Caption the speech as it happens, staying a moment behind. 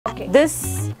Okay. This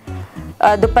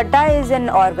dupatta is in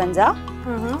organza.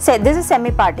 So this is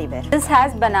semi party wear. This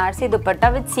has banarsi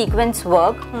dupatta with sequence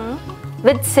work.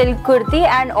 With silk kurti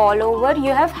and all over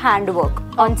you have hand work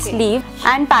on sleeve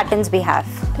and patterns we have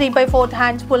 3/4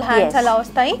 hands full hands అలా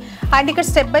వస్తాయి and ఇక్కడ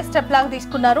step by step లాగా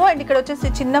తీసుకున్నారు and ఇక్కడ వచ్చేసి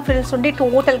చిన్న frills ఉండి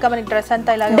total గా మన డ్రెస్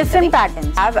అంతా ఇలా different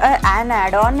patterns have an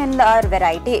add on in our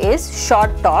variety is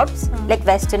short tops like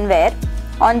western wear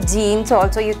on jeans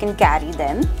also you can carry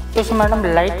them. Yes madam,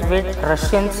 light weight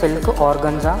Russian silk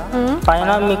organza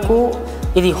పైన మీకు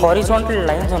ఇది horizontal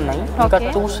lines ఉన్నాయి ఇంకా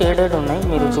 2 shaded ఉన్నాయి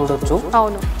మీరు చూడొచ్చు.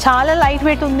 అవును చాలా లైట్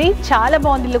వెయిట్ ఉంది చాలా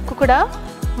బాగుంది లుక్ కూడా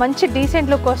మంచి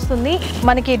డీసెంట్ లుక్ వస్తుంది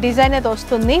మనకి డిజైన్ అయితే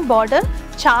వస్తుంది బార్డర్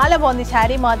చాలా బాగుంది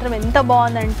శారీ మాత్రం ఎంత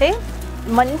బాగుందంటే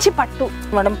మంచి పట్టు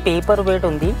మేడం పేపర్ వెయిట్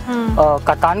ఉంది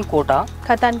కతాన్ కోట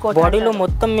బాడీలో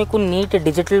మొత్తం మీకు నీట్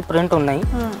డిజిటల్ ప్రింట్ ఉన్నాయి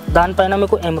దానిపైన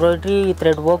మీకు ఎంబ్రాయిడరీ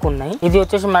థ్రెడ్ వర్క్ ఉన్నాయి ఇది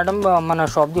వచ్చేసి మేడం మన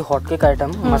shop the hot cake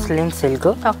item muslin silk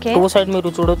 2 side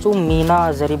మీరు చూడొచ్చు మీనా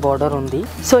జరీ బార్డర్ ఉంది.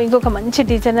 సో ఇంకొక మంచి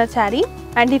డిజైనర్ శారీ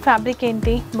అండ్ ఈ ఫ్యాబ్రిక్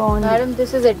ఏంటి బాగుంది madam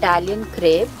this is Italian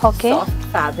crepe okay soft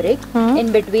fabric in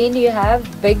between you have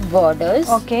big borders.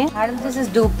 Okay madam this is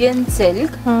dupian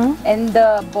silk in the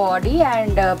body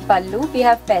and pallu we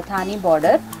have paithani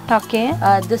border. Okay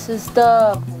this is the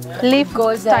leaf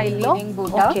goes style lo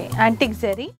okay antique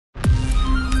zari.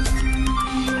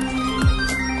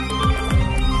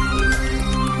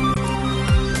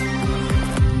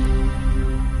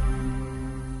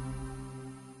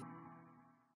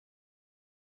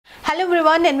 Hello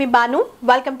everyone నేను మీ Banu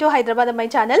welcome to Hyderabad అమ్మాయి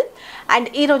channel and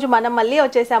ఈ రోజు మనం మళ్ళీ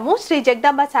వచ్చేసాము Shri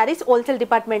Jagadamba saris wholesale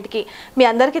డిపార్ట్మెంట్కి. మీ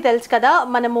అందరికీ తెలుసు కదా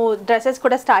మనము డ్రెస్సెస్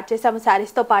కూడా స్టార్ట్ చేసాము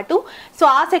శారీస్తో పాటు. సో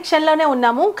ఆ సెక్షన్లోనే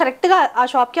ఉన్నాము కరెక్ట్గా ఆ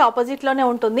షాప్కి ఆపోజిట్లోనే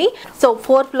ఉంటుంది. సో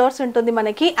 4 ఫ్లోర్స్ ఉంటుంది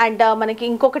మనకి అండ్ మనకి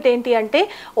ఇంకొకటి ఏంటి అంటే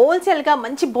హోల్సేల్గా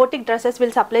మంచి బోటిక్ డ్రెస్సెస్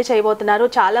వీళ్ళు సప్లై చేయబోతున్నారు.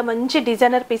 చాలా మంచి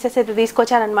డిజైనర్ పీసెస్ అయితే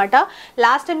తీసుకొచ్చారనమాట.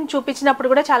 లాస్ట్ టైం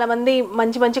చూపించినప్పుడు కూడా చాలామంది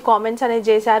మంచి మంచి కామెంట్స్ అనేది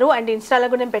చేశారు అండ్ ఇన్స్టాలో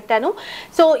కూడా నేను పెట్టాను.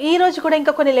 సో ఈ రోజు కూడా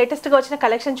ఇంకా కొన్ని లేటెస్ట్గా వచ్చిన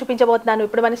కలెక్షన్ చూపించబోతున్నాను.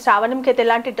 ఇప్పుడు మన శ్రావణంకి అయితే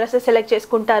ఎలాంటి డ్రెస్సెస్ సెలెక్ట్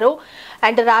చేసుకుంటారో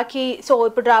అండ్ రాఖీ సో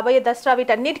ఇప్పుడు రాబోయే దసరా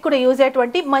వీటన్నిటి కూడా యూజ్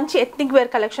అయ్యేటువంటి మంచి ఎథ్నిక్ వేర్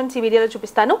కలెక్షన్స్ ఈ వీడియోలో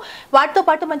చూపిస్తాను. వాటితో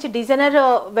పాటు మంచి డిజైనర్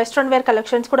వెస్ట్రన్ వేర్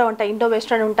కలెక్షన్స్ కూడా ఉంటాయి, ఇండో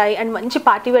వెస్ట్రన్ ఉంటాయి అండ్ మంచి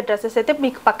పార్టీ వేర్ డ్రెస్సెస్ అయితే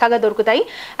మీకు పక్కాగా దొరుకుతాయి.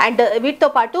 అండ్ వీటితో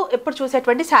పాటు ఎప్పుడు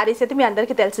చూసేటువంటి శారీస్ అయితే మీ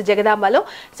అందరికీ తెలుసు జగదాంబలో.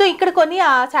 సో ఇక్కడ కొన్ని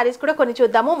ఆ శారీస్ కూడా కొన్ని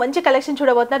చూద్దాము. మంచి కలెక్షన్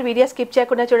చూడబోతున్నారు, వీడియో స్కిప్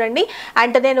చేయకుండా చూడండి.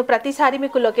 అండ్ నేను ప్రతిసారి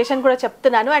మీకు లొకేషన్ కూడా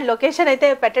చెప్తున్నాను అండ్ లొకేషన్ అయితే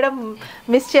పెట్టడం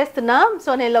మిస్ చేస్తున్నా.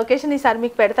 సో నేను లొకేషన్ ఈసారి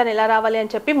మీకు పెడతాను ఎలా రావాలి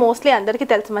అని చెప్పి. మోస్ట్లీ అందరికీ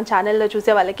తెలుసు మన ఛానల్లో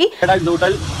చూసే వాళ్ళకి.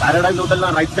 పారడైజ్ హోటల్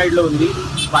రైట్ సైడ్ లో ఉంది.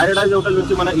 పారడైజ్ హోటల్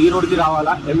నుంచి మన ఈ రోడ్ కి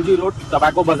రావాలా, MG road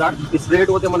tobacco Bazar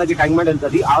straight పోతే మనకి టైంమెంట్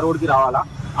వెళ్తుంది. ఆ రోడ్ కి రావాలా,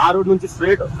 ఆ రోడ్ నుంచి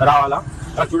స్ట్రేట్ రావాలా.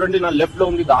 అక్కడ చూడండి నా లెఫ్ట్ లో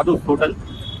ఉంది దాదూస్ హోటల్.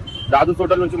 దాదూస్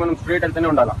హోటల్ నుంచి మనం స్ట్రేట్ వెళ్తూనే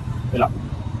ఉండాలా ఇలా.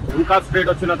 ఇంకా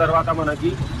స్ట్రేట్ వచ్చిన తర్వాత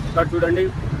మనకి ఇక్కడ చూడండి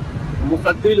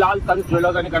ముసద్ది లాల్ సన్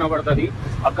జ్యువెలర్స్ అని కనబడుతుంది.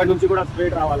 అక్కడ నుంచి కూడా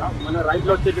స్ట్రేట్ రావాలా. మన రైట్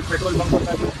లో వచ్చేసి పెట్రోల్ బంక్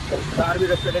ఉంటుంది, ఆర్వీ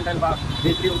రెస్టారెంట్ అండ్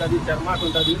బేకరీ ఉంటుంది, చర్మాట్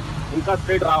ఉంటుంది. ఇంకా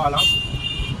స్ట్రేట్ రావాలా.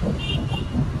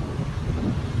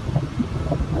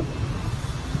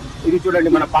 ఇది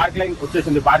చూడండి మన పార్క్ లైన్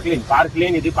వచ్చేసింది. పార్క్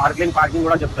లైన్ ఇది పార్క్ లైన్ పార్కింగ్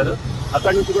కూడా చెప్తారు.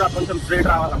 అక్కడ నుంచి కూడా కొంచెం స్ట్రేట్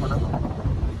రావాలా. మనం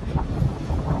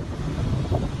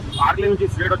పార్క్ లైన్ నుంచి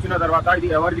స్ట్రేట్ వచ్చిన తర్వాత ఇది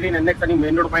ఎవర్ గ్రీన్ ఎన్ఎక్స్ అని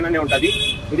మెయిన్ రోడ్ పైననే ఉంటుంది.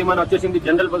 ఇది మన వచ్చేసింది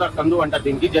జనరల్ బజార్ సందు అంటారు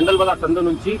దీనికి. జనరల్ బజార్ సందు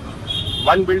నుంచి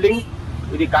 1 బిల్డింగ్,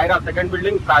 ఇది Kiara 2nd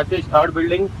building, passage 3rd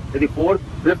building, ఇది 4th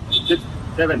 5th 6th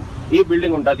 7th ఈ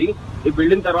బిల్డింగ్ ఉంటుంది. ఈ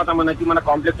బిల్డింగ్ తర్వాత మనకి మన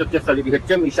కాంప్లెక్స్ వచ్చేస్తుంది. ఇది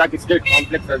హెచ్ఎం ఇషాక్ స్టేట్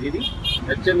కాంప్లెక్స్. అది ఇది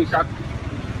హెచ్ఎం ఇషాక్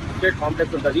స్టేట్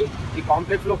కాంప్లెక్స్ ఉంటుంది. ఈ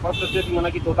కాంప్లెక్స్ లో ఫస్ట్ వచ్చేసి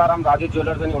మనకి తోతారాం రాజేష్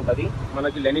జ్యువెలర్స్ అని ఉంటుంది.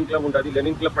 మనకి లెనిన్ క్లబ్ ఉంటుంది.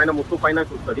 లెనిన్ క్లబ్ పైన ముత్తు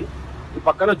ఫైనాన్స్ వస్తుంది. ఈ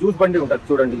పక్కన జ్యూస్ బండి ఉంటుంది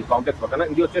చూడండి ఈ కాంప్లెక్స్ పక్కన.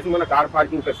 ఇది వచ్చేసి మన కార్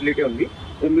పార్కింగ్ ఫెసిలిటీ ఉంది.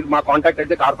 మీరు మా కాంటాక్ట్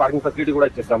అయితే కార్ పార్కింగ్ ఫెసిలిటీ కూడా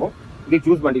ఇచ్చేస్తాము. ఇది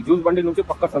జ్యూస్ బండి నుంచి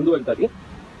పక్క సందు వెళ్తుంది.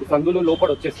 ఈ సందులో లోపల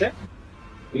వచ్చేస్తే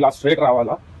ఇలా స్ట్రేట్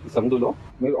రావాలా. ఈ సందులో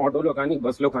మీరు ఆటోలో కానీ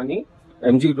బస్సులో కానీ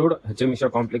ఎంజీ రోడ్ హెచ్ఎంఇషా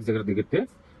కాంప్లెక్స్ దగ్గర దిగితే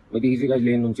మీరు ఈజీగా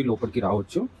లేన్ నుంచి లోపలికి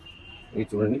రావచ్చు. ఇది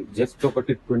చూడండి జస్ట్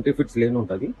ఒకటి 20 ఫీట్స్ లేన్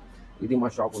ఉంటుంది. ఇది మా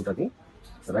షాప్ ఉంటుంది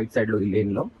రైట్ సైడ్ లో. ఈ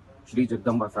లేన్ లో శ్రీ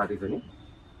జగదంబ సారీస్ అని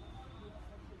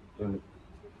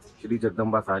శ్రీ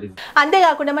జగదంబ సారీస్.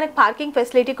 అంతేకాకుండా మనకి పార్కింగ్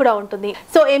ఫెసిలిటీ కూడా ఉంటుంది.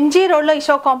 సో ఎంజీ రోడ్ లో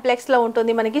ఇషాక్ కాంప్లెక్స్ లో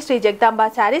ఉంటుంది మనకి శ్రీ జగదాంబ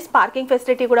సారీస్. పార్కింగ్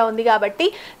ఫెసిలిటీ కూడా ఉంది కాబట్టి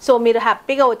సో మీరు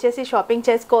హ్యాపీగా వచ్చేసి షాపింగ్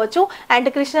చేసుకోవచ్చు. అండ్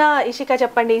కృష్ణ ఇషిక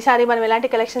చెప్పండి ఈసారి మనం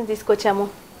ఎలాంటి కలెక్షన్ తీసుకొచ్చాము?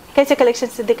 कैसे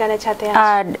कलेक्शंस दिखाना चाहते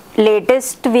हैं?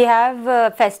 Latest we have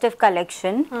festive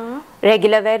collection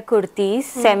regular wear kurtis,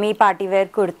 semi party wear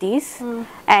kurtis,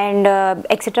 and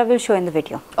etc. will show in the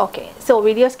video. Okay so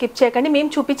video skip చేయకండి. మేము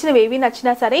చూపించినవి ఏవి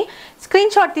నచ్చినా సరే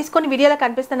స్క్రీన్ షాట్ తీసుకొని వీడియోలో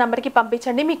కనిపిస్తున్న నంబర్కి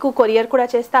పంపించండి, మీకు కొరియర్ కూడా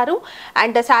చేస్తారు.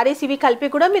 అండ్ శారీస్ ఇవి కలిపి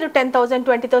కూడా మీరు 10,000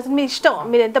 20,000 మీ ఇష్టం,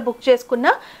 మీరు ఎంత బుక్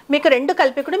చేసుకున్నా మీకు రెండు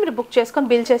కలిపి కూడా మీరు బుక్ చేసుకొని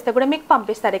బిల్ చేస్తే కూడా మీకు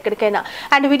పంపిస్తారు ఎక్కడికైనా.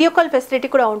 అండ్ వీడియో కాల్ ఫెసిలిటీ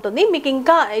కూడా ఉంటుంది. మీకు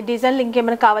ఇంకా డిజైన్లు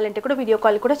ఇంకేమైనా కావాలంటే కూడా వీడియో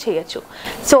కాల్ కూడా చేయొచ్చు.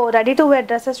 So ready to wear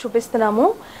dresses చూపిస్తున్నాము.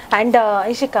 And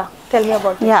Ishika, tell me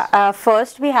about this. Yeah,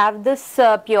 first we have this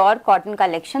pure cotton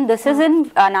collection. This is in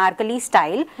anarkali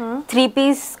style.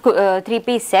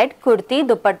 Three-piece set, kurti,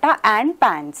 dupatta and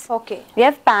pants. Okay. We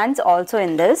have pants also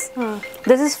in this.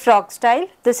 This is frock style.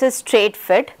 This is straight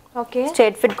fit. Okay.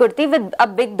 Straight fit kurti with a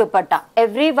big dupatta.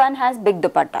 Everyone has big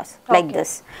dupattas like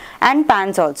this. And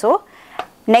pants also.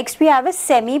 Next we have a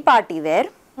semi party wear.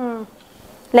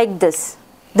 Like this.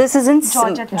 This is in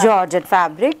Georgette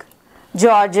fabric.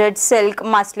 Georgette, silk,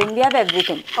 muslin, we have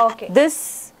everything. Okay. This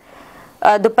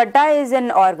dupatta is in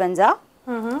organza.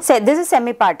 So this is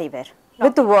semi party wear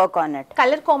with work on it.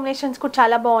 Colour combinations కూడా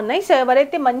చాలా బాగున్నాయి. So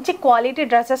ఎవరైతే మంచి quality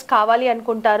dresses కావాలి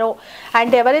అనుకుంటారో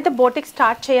and ఎవరైతే boutique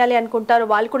start చేయాలి అనుకుంటారో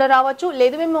వాళ్ళు కూడా రావచ్చు.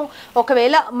 లేదు మేము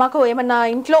ఒకవేళ మాకు ఏమన్నా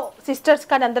ఇంట్లో సిస్టర్స్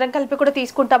కానీ అందరం కలిపి కూడా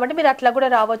తీసుకుంటామంటే మీరు అట్లా కూడా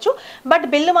రావచ్చు. బట్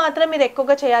బిల్లు మాత్రం మీరు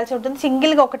ఎక్కువగా చేయాల్సి ఉంటుంది.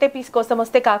 సింగిల్గా ఒకటే పీస్ కోసం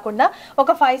వస్తే కాకుండా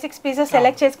ఒక 5-6 పీసెస్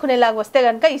సెలెక్ట్ చేసుకునేలాగా వస్తే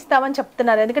కనుక ఇస్తామని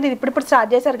చెప్తున్నారు. ఎందుకంటే ఇది ఇప్పుడు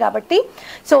స్టార్ట్ చేశారు కాబట్టి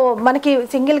సో మనకి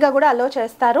సింగిల్గా కూడా అలో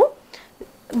చేస్తారు.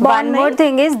 One more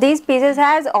thing is these pieces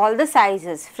has all the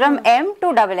sizes from M to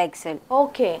XXL.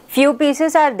 Okay. Few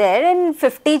pieces are there in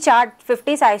 50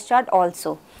 size chart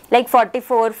also. Like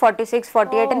 44, 46,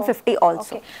 48 and 50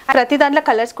 also. ప్రతి దాంట్లో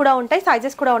కలర్స్ కూడా ఉంటాయి,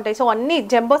 సైజెస్ కూడా ఉంటాయి. సో అన్ని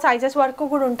జంబో సైజెస్ వరకు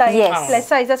కూడా ఉంటాయి,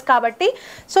 ప్లస్ సైజెస్ కాబట్టి.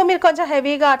 సో మీరు కొంచెం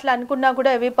హెవీగా అట్లా అనుకున్నా కూడా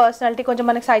హెవీ పర్సనాలిటీ కొంచెం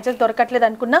మనకి సైజెస్ దొరకట్లేదు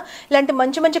అనుకున్నా ఇలాంటి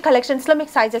మంచి మంచి కలెక్షన్స్ లో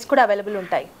మీకు సైజెస్ కూడా అవైలబుల్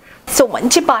ఉంటాయి. సో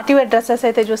మంచి పార్టీ వేర్ డ్రెస్సెస్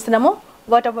అయితే చూస్తున్నాము.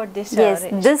 What about this? Yes,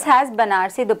 this has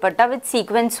Banarsi dupatta with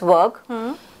sequence work,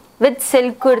 with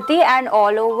silk kurti, and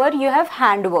all over you have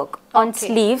hand work on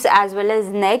sleeves as well as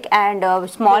neck and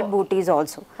small booties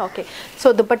also. Okay.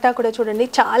 So dupatta kuda chudandi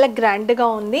chaala grand ga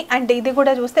undi and idi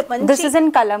kuda chuste manchi. This is in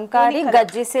kalamkari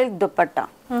gajji silk dupatta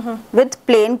with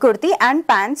plain kurti and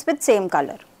pants with same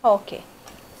color. Okay.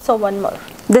 So one more.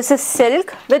 This is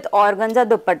silk with organza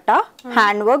dupatta,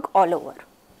 hand work all over.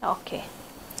 Okay.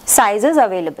 Sizes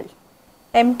available.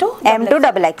 M to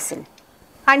XXL.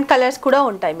 And colours కూడా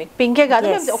ఉంటాయి. మీకు పింకే కాదు,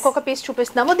 మేము ఒక్కొక్క piece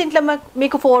చూపిస్తున్నాము. దీంట్లో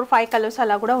మీకు 4-5 colours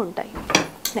అలా కూడా ఉంటాయి.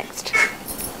 Next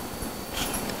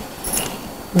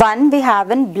one we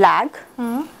have in black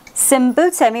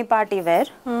simple semi party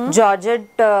wear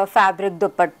georgette fabric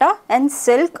dupatta and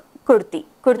silk kurti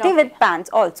with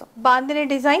pants also. Bandhani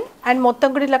design and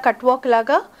మొత్తం కూడా ఇలా కట్ వర్క్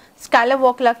లాగా స్కాలప్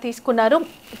వర్క్ లాగా తీసుకున్నారు.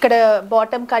 ఇక్కడ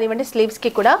బాటమ్ కానివ్వండి స్లీవ్స్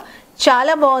కి కూడా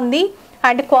చాలా బాగుంది.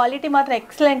 అండ్ క్వాలిటీ మాత్రం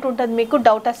ఎక్సలెంట్ ఉంటుంది, మీకు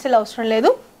డౌట్ అస్సలు అవసరం లేదు.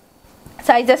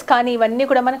 సైజెస్ కానీ ఇవన్నీ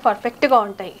కూడా మనకు పర్ఫెక్ట్గా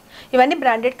ఉంటాయి. ఇవన్నీ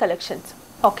branded collections.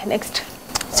 Okay next.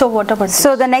 So what about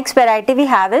so the next variety we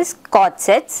have is card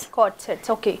sets.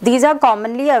 Okay. These are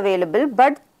commonly available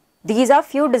but these are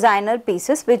few designer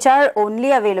pieces which are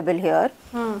only available here.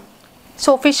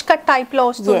 So fish cut type లో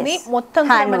వస్తుంది, మొత్తం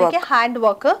మనకి hand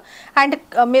work. And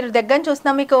మీరు దగ్గర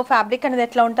చూసినా మీకు fabric అనేది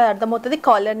ఎట్లా ఉంటుంది అర్థమవుతుంది.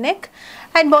 Collar neck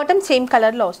and bottom same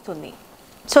colour లో వస్తుంది.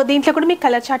 సో దీంట్లో కూడా మీకు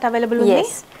కలర్ చార్ట్ అవైలబుల్ ఉంది.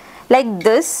 Like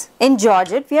this in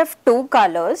Georgette we have 2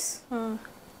 colors.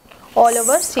 All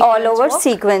over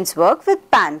sequence work with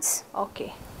pants. Okay.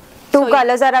 2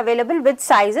 colors are available with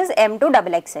sizes M to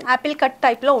XXL. Apple cut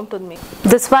type లో ఉంటుంది.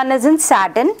 This one is in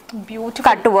satin. Beautiful.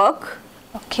 Cut work.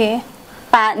 Okay.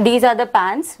 These are the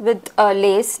pants with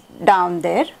lace down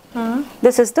there.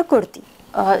 This is the kurti.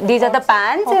 These are the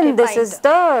pants and this is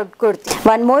the kurti.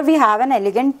 One more we have an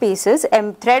elegant pieces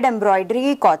thread embroidery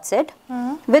cord set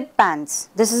with pants.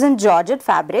 This is in Georgette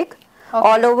fabric.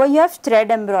 All over you have thread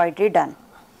embroidery done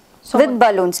with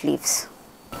balloon sleeves.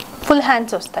 Full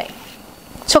hands వస్తాయి.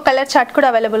 So colour chart కూడా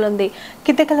available ఉంది.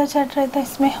 कितने colour chart रहता है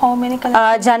इसमें? How many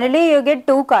colors? Generally you get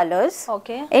 2 colors.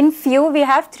 Okay. In few we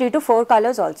have 3 to 4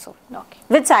 colors also. Okay.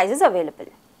 With sizes available.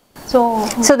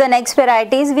 So the next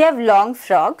varieties we have long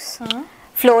frocks.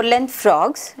 Floor length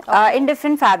frocks in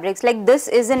different fabrics. Like this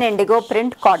is in indigo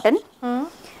print cotton.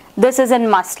 This is in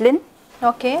muslin.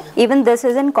 Okay. Even this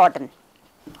is in cotton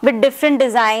with different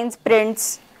designs, prints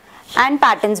and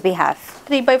patterns we have.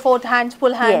 3/4 hands,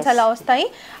 full hands అలా వస్తాయి.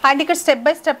 And ఇక్కడ step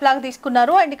by step లాగా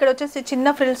తీసుకున్నారు. And ఇక్కడ వచ్చేసి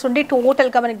చిన్న frills ఉండి total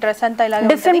గా మనకి డ్రెస్ అంతా ఇలా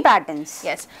డిఫరెంట్ ప్యాటర్న్స్.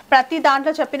 yes ప్రతి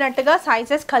దాంట్లో చెప్పినట్టుగా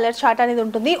సైజెస్ కలర్ చార్ట్ అనేది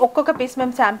ఉంటుంది. ఒక్కొక్క పీస్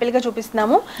మేము శాంపిల్ గా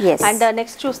చూపిస్తున్నాము. అండ్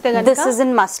నెక్స్ట్ చూస్తే గనుక this is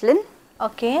in muslin.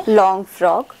 Okay. Long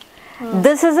frock.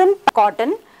 This is in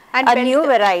cotton And a new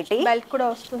variety belt kuda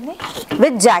vastundi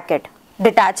with jacket,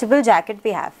 detachable jacket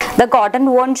we have. The cotton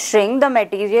won't shrink, the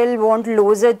material won't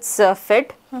lose its fit,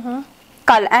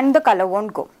 and the color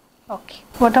won't go. Okay,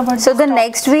 what about So the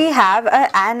next we have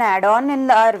an add-on in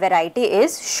our variety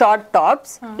is short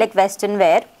tops, like western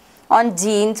wear. On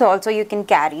jeans also you can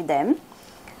carry them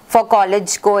for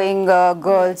college going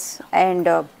girls. And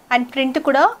print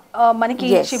కూడా మనకి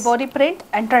shibori print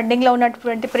and trending లో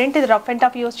ఉన్నటువంటి print ఇది rough and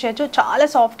tough use చేయొచ్చు చాలా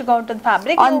soft గా ఉంటుంది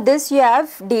fabric on this you have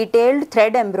detailed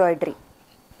thread embroidery.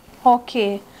 Okay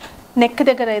neck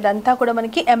దగ్గర ఇదంతా కూడా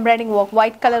మనకి ఎంబ్రాయిడింగ్ వర్క్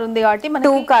వైట్ కలర్ ఉంది కాబట్టి మనకి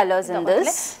Two colors in this.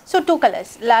 So 2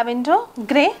 colours lavender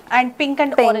grey and pink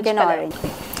and orange colour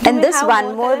And this one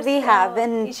more we have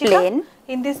in plain.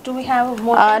 In this do we have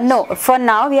more No, for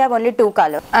now we have only 2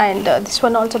 colors. and this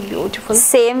one also beautiful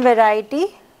Same variety,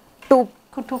 2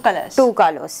 colors 2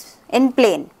 colors in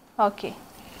plain. okay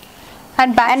and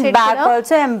back And side back kuda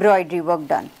also embroidery work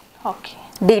done. okay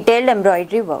Detailed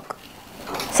embroidery work.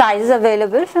 Sizes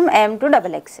available from M to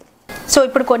XXL. So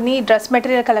ఇప్పుడు కొన్ని dress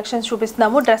material collections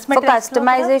చూపిస్తున్నాము dress For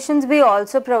customizations we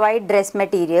also provide dress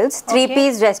materials.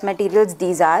 3-piece dress materials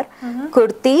these are.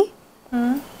 Kurti,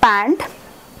 pant,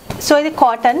 so ఇది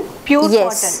cotton pure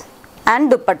yes, cotton and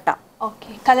dupatta.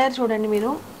 Okay colour చూడండి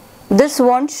మీరు This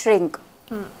won't shrink.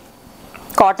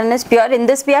 Cotton is pure. In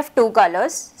this we have 2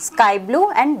 colors, sky blue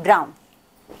and brown.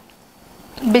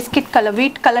 Biscuit colour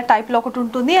wheat colour type లో ఒకటి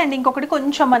ఉంటుంది and ఇంకొకటి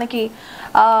కొంచెం మనకి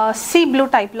sea blue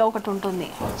type లో ఒకటి ఉంటుంది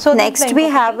so Next we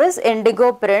have is indigo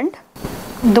print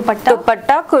dupatta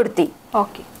dupatta kurti.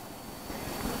 Okay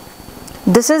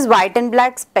This is white and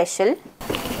black special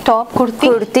top kurti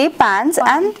kurti pants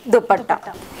and dupatta.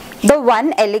 The one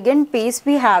elegant piece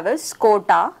we have is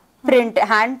kota print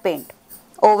hand paint.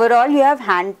 Overall you have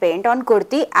hand paint on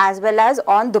kurti as well as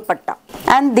on dupatta.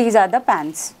 And these are the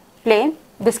pants, plain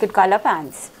biscuit color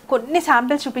pants. కొన్ని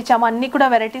samples చూపించాము అన్ని కూడా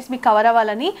varieties మీకు cover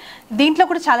అవ్వాలని దీంట్లో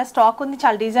కూడా చాలా stock ఉంది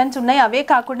చాలా డిజైన్స్ ఉన్నాయి అవే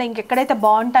కాకుండా ఇంకెక్కడైతే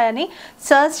బాగుంటాయని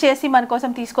సర్చ్ చేసి మన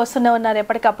కోసం తీసుకొస్తూనే ఉన్నారు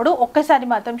ఎప్పటికప్పుడు ఒక్కసారి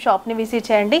మాత్రం షాప్ని విజిట్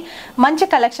చేయండి మంచి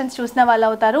కలెక్షన్స్ చూసిన వాళ్ళు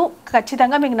అవుతారు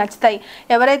ఖచ్చితంగా మీకు నచ్చుతాయి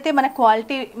ఎవరైతే మన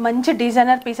క్వాలిటీ మంచి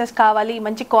డిజైనర్ పీసెస్ కావాలి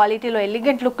మంచి క్వాలిటీలో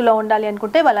ఎలిగెంట్ లుక్లో ఉండాలి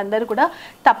అనుకుంటే వాళ్ళందరూ కూడా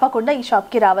తప్పకుండా ఈ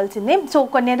షాప్కి రావాల్సిందే సో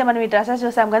కొన్ని అయితే మనం ఈ డ్రెస్సెస్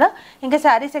చూసాం కదా ఇంకా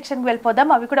శారీ సెక్షన్కి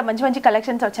వెళ్ళిపోదాం అవి కూడా మంచి మంచి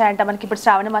కలెక్షన్స్ వచ్చాయంట మనకి ఇప్పుడు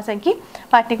శ్రావణ మాసంకి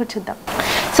వాటిని చూద్దాం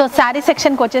సో శారీ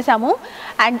సెక్షన్కి వచ్చేసాము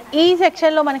అండ్ ఈ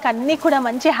సెక్షన్లో మనకి అన్నీ కూడా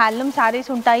మంచి హ్యాండ్లూమ్ శారీస్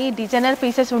ఉంటాయి డిజైనర్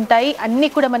పీసెస్ ఉంటాయి అన్నీ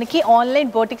కూడా మనకి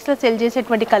ఆన్లైన్ బోటిక్స్లో సెల్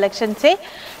చేసేటువంటి కలెక్షన్సే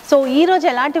సో ఈ రోజు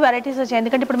ఎలాంటి వెరైటీస్ వచ్చాయి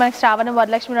ఎందుకంటే ఇప్పుడు మనకి శ్రావణం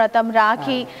వరలక్ష్మి వ్రతం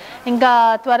రాఖీ ఇంకా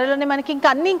త్వరలోనే మనకి ఇంకా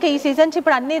అన్ని ఇంకా ఈ సీజన్స్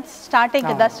ఇప్పుడు అన్ని స్టార్ట్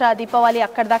అయ్యి దసరా దీపావళి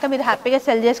అక్కడ దాకా మీరు హ్యాపీగా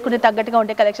సెల్ చేసుకునే తగ్గట్టుగా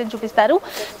ఉండే కలెక్షన్ చూపిస్తారు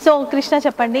సో కృష్ణ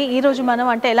చెప్పండి ఈ రోజు మనం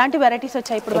అంటే ఎలాంటి వెరైటీస్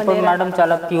వచ్చాయి ఇప్పుడు మేడం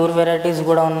చాలా ప్యూర్ వెరైటీస్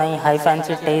కూడా ఉన్నాయి హై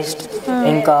ఫ్యాన్సీ టేస్ట్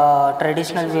ఇంకా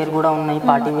ట్రెడిషనల్ వేర్ కూడా ఉన్నాయి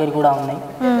పార్టీ వేర్ కూడా ఉన్నాయి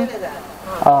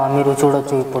మీరు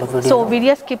చూడొచ్చు ఇప్పుడు సో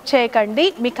వీడియో స్కిప్ చేయకండి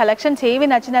మీ కలెక్షన్స్ ఏవి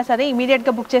నచ్చినా సరే ఇమీడియట్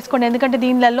గా బుక్ చేసుకోండి ఎందుకంటే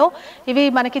దీనిలలో ఇవి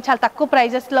మనకి చాలా తక్కువ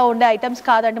ప్రైజెస్ లో ఉండే ఐటమ్స్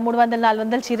కాదంటే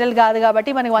 300-400 చీరలు కాదు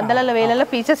కాబట్టి మనకి వందల వేలలో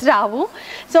పీసెస్ రావు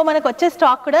సో మనకు వచ్చే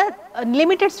స్టాక్ కూడా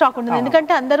లిమిటెడ్ స్టాక్ ఉంటుంది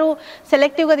ఎందుకంటే అందరూ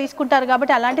సెలెక్టివ్ గా తీసుకుంటారు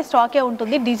కాబట్టి అలాంటి స్టాకే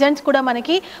ఉంటుంది డిజైన్స్ కూడా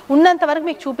మనకి ఉన్నంత వరకు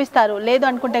మీకు చూపిస్తారు లేదు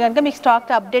అనుకుంటే కనుక మీకు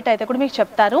స్టాక్ అప్డేట్ అయితే కూడా మీకు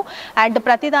చెప్తారు అండ్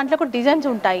ప్రతి దాంట్లో కూడా డిజైన్స్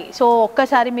ఉంటాయి సో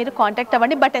ఒక్కసారి మీరు కాంటాక్ట్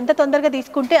అవ్వండి బట్ ఎంత తొందరగా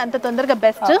తీసుకుంటే అంత తొందరగా బెస్ట్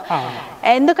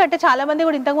ఎందుకంటే చాలా మంది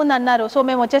కూడా ఇంతకుముందు అన్నారు సో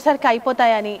మేము వచ్చేసరికి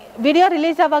అయిపోతాయని వీడియో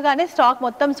రిలీజ్ అవ్వగానే స్టాక్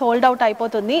మొత్తం సోల్డ్ అవుట్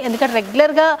అయిపోతుంది ఎందుకంటే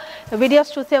రెగ్యులర్ గా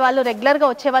వీడియోస్ చూసే వాళ్ళు రెగ్యులర్ గా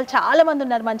వచ్చే వాళ్ళు చాలా మంది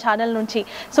ఉన్నారు మన ఛానల్ నుంచి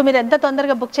సో మీరు ఎంత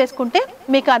తొందరగా బుక్ చేసుకుంటే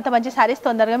మీకు అంత మంచి సారీస్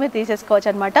తొందరగా మీరు తీసేసుకోవచ్చు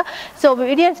అనమాట సో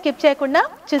వీడియో స్కిప్ చేయకుండా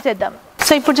చూసేద్దాం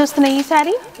సో ఇప్పుడు చూస్తున్న ఈ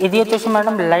సారీ ఇది వచ్చేసి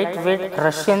madam light weight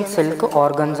Russian silk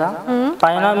organza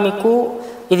పైన మీకు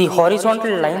ఇది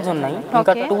హారిజాంటల్ లైన్స్ ఉన్నాయి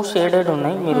ఇంకా 2 షేడెడ్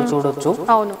ఉన్నాయి మీరు చూడొచ్చు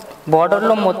అవును బార్డర్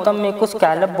లో మొత్తం మీకు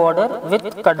scallop border with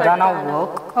కడ్దానా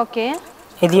work okay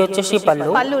ఇది వచ్చేసి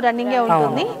పళ్ళు రన్నింగ్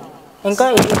ఉంటుంది ఇంకా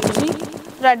ఇది వచ్చేసి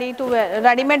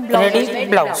రెడీమేడ్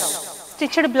బ్లౌజ్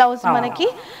స్టిచ్డ్ బ్లౌజ్ మనకి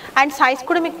అండ్ సైజ్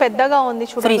కూడా మీకు పెద్దగా ఉంది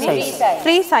చూడండి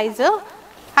ఫ్రీ సైజ్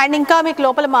అండ్ ఇంకా మీకు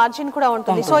లోపల మార్జిన్ కూడా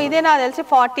ఉంటుంది సో ఇదే నాకు తెలిసి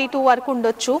 42 వరకు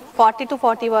ఉండొచ్చు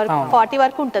 40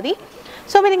 వరకు ఉంటుంది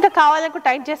సో మీరు ఇంకా కావాలనుకుంటే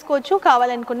టైట్ చేసుకోవచ్చు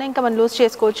కావాలనుకున్నా ఇంకా మనం లూజ్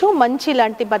చేసుకోవచ్చు మంచి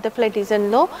ఇలాంటి బటర్ఫ్లై డిజైన్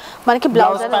లో మనకి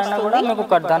blouse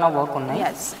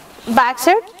back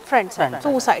side front side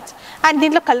 2 sides and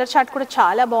దీంట్లో కలర్ చార్ట్ కూడా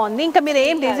చాలా బాగుంది ఇంకా మీరు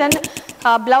ఏం డిజైన్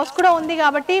బ్లౌజ్ కూడా ఉంది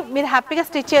కాబట్టి మీరు హ్యాపీగా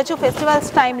స్టిచ్ చేయొచ్చు ఫెస్టివల్స్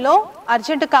టైంలో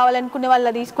అర్జెంట్ కావాలనుకునే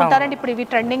వాళ్ళు తీసుకుంటారంటే ఇప్పుడు ఇవి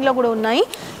ట్రెండింగ్ లో కూడా ఉన్నాయి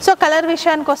సో కలర్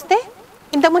విషయానికి వస్తే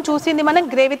ఇంతకుముందు చూసింది మనం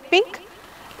grey with pink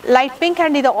light pink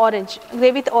and ఇది orange, grey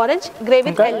with orange, grey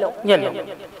with yellow.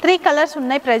 3 colours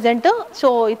ఉన్నాయి ప్రెసెంట్. సో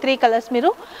ఈ 3 కలర్స్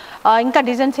మీరు ఇంకా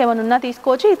డిజైన్స్ ఏమైనా ఉన్నా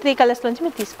తీసుకోవచ్చు. ఈ 3 కలర్స్ నుంచి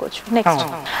మీరు తీసుకోవచ్చు. నెక్స్ట్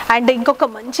అండ్ ఇంకొక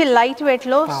మంచి లైట్ వెయిట్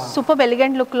లో సూపర్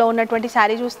ఎలిగెంట్ లుక్ లో ఉన్నటువంటి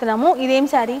శారీ చూస్తున్నాము. ఇదేం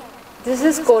sari? This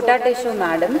is kota tissue,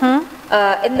 madam.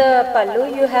 In the pallu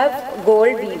you have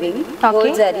gold weaving,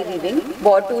 gold zari weaving.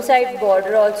 Two side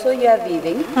border also you have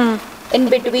weaving. In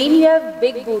between you have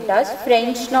big bootas,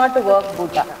 French knot work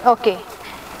boota. Okay.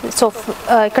 So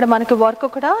ఇక్కడ మనకి work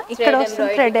కూడా ఇక్కడ వస్తుంది,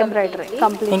 thread embroidery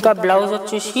complete. ఇంకా blouse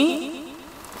వచ్చేసి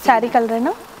sari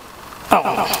కలరేనా?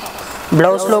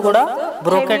 Blouse లో కూడా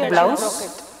brocade blouse,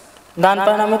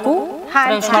 దానిపైన మీకు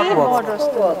ఫ్రెంచ్ నాట్ బోర్డర్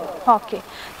వస్తుంది. ఓకే,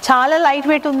 చాలా లైట్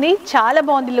వెయిట్ ఉంది, చాలా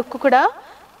బాగుంది లుక్ కూడా,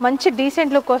 మంచి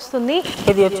డీసెంట్ లుక్ వస్తుంది.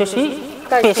 ఇది వచ్చేసి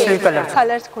పేస్టల్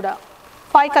కలర్స్ కూడా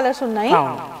 5 కలర్స్ ఉన్నాయి,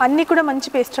 అన్ని కూడా మంచి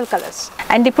పేస్టల్ కలర్స్.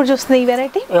 అండ్ ఇప్పుడు చూస్తుంది ఈ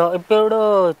వెరైటీ, ఇప్పుడు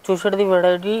చూసేది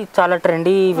వెరైటీ చాలా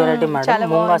trendy variety madam.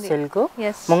 Munga silk.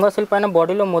 Munga silk పైన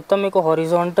బాడీలో మొత్తం మీకు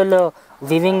హారిజాంటల్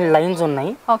వివింగ్ లైన్స్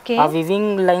ఉన్నాయి. ఆ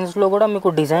వివింగ్ లైన్స్ లో కూడా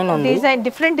మీకు డిజైన్ ఉంది.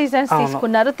 డిఫరెంట్ డిజైన్స్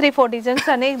తీసుకున్నారు, 3-4 డిజైన్స్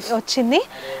అనేది వచ్చింది.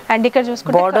 అండ్ ఇక్కడ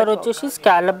చూసుకుంటే బార్డర్ వచ్చేసి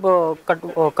స్కాలప్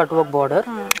కట్ వర్క్ బార్డర్,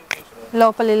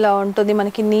 లోపల ఇలా ఉంటుంది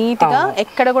మనకి నీట్ గా,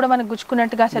 ఎక్కడ కూడా మనకు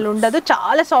గుచ్చుకున్నట్టుగా అసలు ఉండదు.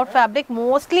 చాలా సాఫ్ట్ ఫ్యాబ్రిక్,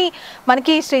 మోస్ట్లీ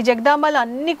మనకి శ్రీ జగదాంబలో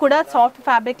అన్ని కూడా సాఫ్ట్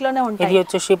ఫ్యాబ్రిక్ లోనే ఉంటాయి. ఇది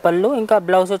వచ్చేసి పళ్ళు, ఇంకా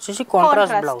బ్లౌజ్ వచ్చేసి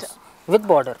contrast blouse with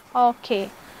border. Okay,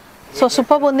 so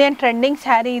super ఉంది. అండ్ ట్రెండింగ్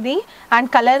శారీ ఇది. అండ్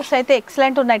కలర్స్ అయితే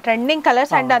ఎక్సలెంట్ ఉన్నాయి, ట్రెండింగ్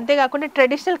కలర్స్. అండ్ అంతేకాకుండా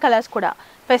ట్రెడిషనల్ కలర్స్ కూడా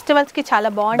ఫెస్టివల్స్ కి చాలా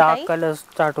బాగుంటాయి. కలర్స్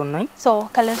చార్ట్ ఉన్నాయి. సో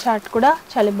కలర్ చార్ట్ కూడా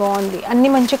చాలా బాగుంది, అన్ని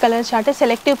మంచి కలర్ చార్ట్.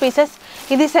 సెలెక్టివ్ పీసెస్,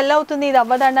 ఇది సెల్ అవుతుంది, ఇది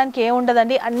అవ్వదనడానికి ఏం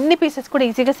ఉండదండి. అన్ని పీసెస్ కూడా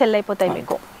ఈజీగా సెల్ అయిపోతాయి.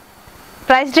 మీకు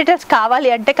ప్రైస్ డీటెయిల్స్ కావాలి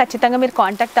అంటే ఖచ్చితంగా మీరు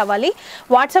కాంటాక్ట్ అవ్వాలి.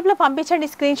 వాట్సాప్లో పంపించండి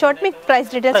స్క్రీన్ షాట్, మీకు ప్రైస్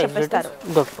డీటెయిల్స్ చెప్పిస్తారు.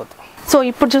 సో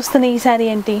ఇప్పుడు చూస్తున్న ఈ సారీ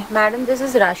ఏంటి madam? This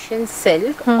is Russian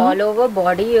silk. All over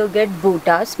body you get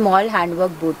buttas, small hand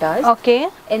work buttas. Okay,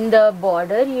 in the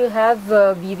border you have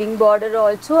weaving border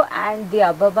also, and the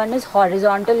upper one is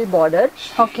horizontal border.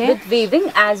 Okay, with weaving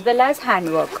as well as hand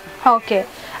work. Okay,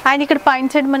 and ఇక్కడ పైన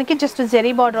side మనకి just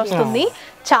zari border వస్తుంది.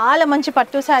 చాలా మంచి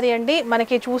పట్టు శారీ అండి,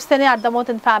 మనకి చూస్తేనే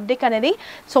అర్థమవుతుంది ఫ్యాబ్రిక్ అనేది.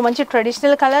 సో మంచి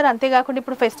ట్రెడిషనల్ కలర్, అంతేకాకుండా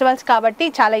ఇప్పుడు ఫెస్టివల్స్ కాబట్టి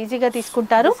చాలా ఈజీగా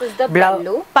తీసుకుంటారు.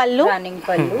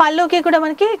 పళ్ళుకి కూడా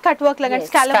మనకి కట్ వర్క్ లాగా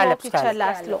స్కాలప్ వర్క్ ఇచ్చారు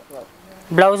లాస్ట్ లో.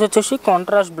 బ్లౌజ్ వచ్చేసి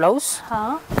కాంట్రాస్ట్ బ్లౌజ్,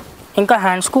 ఇంకా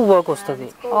హ్యాండ్స్ కు వర్క్ వస్తుంది.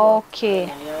 ఓకే,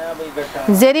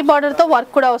 జెరీ బార్డర్ తో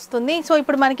వర్క్ కూడా వస్తుంది. సో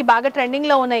ఇప్పుడు మనకి బాగా ట్రెండింగ్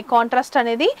లో ఉన్నాయి కాంట్రాస్ట్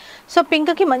అనేది. సో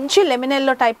పింక్ కి మంచి lemon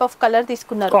yellow type of colour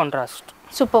తీసుకున్నారు, కాంట్రాస్ట్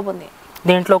సూపర్ ఉంది.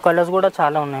 దీంట్లో కలర్స్ కూడా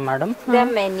చాలా ఉన్నాయి madam. There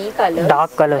are many colors,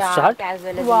 dark colours chart, as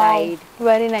well as light.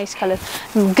 Very nice colour.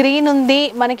 Green ఉంది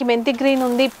మనకి, మెంతి గ్రీన్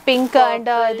ఉంది, పింక్ అండ్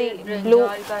ఇది blue,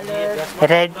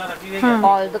 red,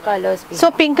 all the colors. So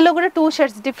pink లో కూడా 2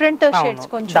 షేడ్స్, డిఫరెంట్ షేడ్స్,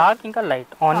 కొంచెం డార్క్ ఇంకా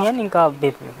లైట్, ఆనియన్ ఇంకా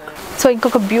బేబీ పింక్. సో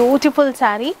ఇంకొక beautiful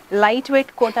sari, light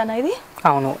weight coat అనేది.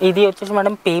 అవును, ఇది వచ్చేసి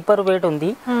మేడం పేపర్ వెయిట్ ఉంది,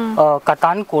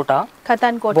 కతాన్ కోట.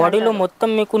 బాడీలో మొత్తం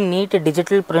మీకు నీట్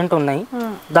డిజిటల్ ప్రింట్ ఉన్నాయి,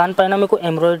 దానిపైన మీకు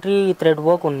ఎంబ్రాయిడరీ థ్రెడ్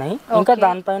వర్క్ ఉన్నాయి, ఇంకా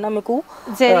దానిపైన మీకు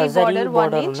జరీ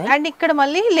బార్డర్ ఉన్నాయి. అండ్ ఇక్కడ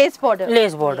మళ్ళీ లేస్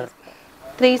బార్డర్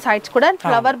 3 సైడ్స్ కూడా.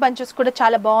 ఫ్లవర్ బంచెస్ కూడా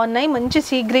చాలా బాగున్నాయి, మంచి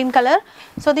సీ గ్రీన్ కలర్.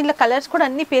 సో దీంట్లో కలర్స్ కూడా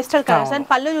అన్ని పేస్టల్ కలర్స్. అండ్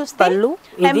పళ్ళు చూస్తే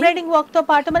ఎంబ్రాయిడింగ్ వర్క్ తో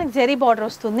పాటు మనకి జరీ బార్డర్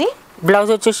వస్తుంది. బ్లౌజ్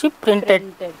వచ్చేసి printed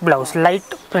blouse,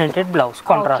 light printed blouse,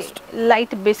 contrast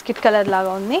light biscuit colour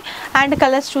లాగా ఉంది. అండ్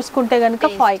కలర్స్ చూసుకుంటే గనుక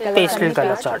 5 కలర్స్, పేస్టల్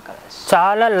కలర్ చార్ట్,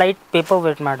 చాలా light paper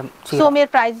weight madam. So మీరు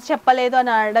ప్రైస్ చెప్పలేదు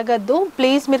అని అడగద్దు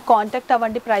ప్లీజ్, మీరు కాంటాక్ట్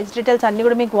అవ్వండి. ప్రైస్ డీటెయిల్స్ అన్ని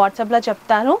కూడా మీకు వాట్సాప్ లో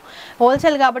చెప్తాను.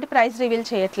 హోల్సేల్ కాబట్టి ప్రైస్ రివీల్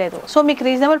చేయట్లేదు. సో మీకు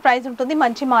రీజనబుల్ ప్రైస్ ఉంటుంది,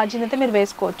 మంచి మార్జిన్ అయితే మీరు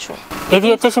వేసుకోవచ్చు. ఇది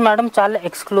వచ్చేసి మేడం చాలా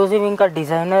ఎక్స్క్లూజివ్ ఇంకా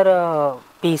డిజైనర్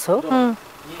పీస్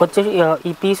వచ్చేసి,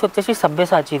 ఈ పీస్ వచ్చేసి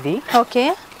సభ్యసాచిది. ఓకే,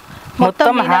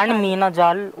 మొత్తం హ్యాండ్ మీనా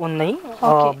జాల్ ఉన్నాయి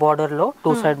బార్డర్ లో,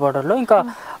 2 సైడ్ బార్డర్ లో, ఇంకా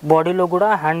బాడీలో కూడా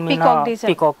హ్యాండ్ మీనా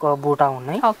పీకాక్ బూటా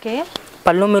ఉన్నాయి. ఓకే,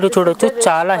 పళ్ళు మీరు చూడొచ్చు,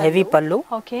 చాలా హెవీ పళ్ళు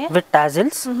విత్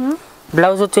టాజిల్స్.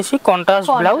 బ్లౌజ్ వచ్చేసి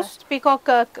కాంట్రాస్ట్ బ్లౌజ్, పీకాక్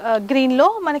గ్రీన్ లో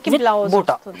మనకి బ్లౌజ్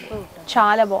వస్తుంది,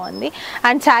 చాలా బాగుంది.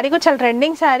 అండ్ శారీ కూడా చాలా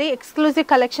ట్రెండింగ్ శారీ, ఎక్స్క్లూజివ్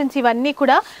కలెక్షన్స్ ఇవన్నీ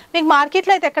కూడా మీకు మార్కెట్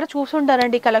లో అయితే ఎక్కడ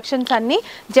చూసుంటారండి. కలెక్షన్స్ అన్ని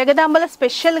జగదాంబలో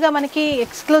స్పెషల్ గా మనకి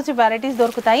ఎక్స్క్లూజివ్ వెరైటీస్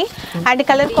దొరుకుతాయి. అండ్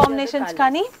కలర్ కాంబినేషన్స్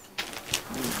కానీ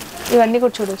ఇవన్నీ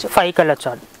కూడా చూడొచ్చు. 5 కలర్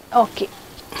చార్ట్. ఓకే,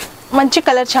 మంచి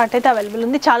కలర్ చార్ట్ అయితే అవైలబుల్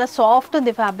ఉంది, చాలా సాఫ్ట్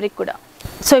ఉంది ఫ్యాబ్రిక్ కూడా.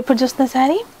 సో ఇప్పుడు చూస్తున్న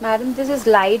sorry madam, this is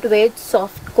light weight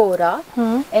soft Kora.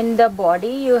 In the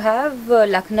body you have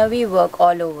Lucknowi work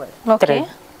all over. Okay,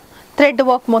 thread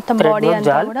work మొత్తం బాడీ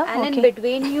అంతా కూడా. And in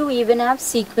between you even have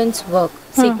sequence work,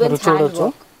 sequence hand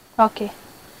work. Okay,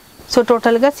 so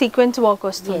total గా sequence work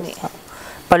వస్తుంది.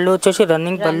 పళ్ళు వచ్చేసి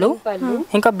running పళ్ళు,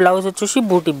 ఇంకా blouse వచ్చేసి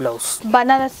బూటీ బ్లౌజ్.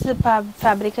 బనారస్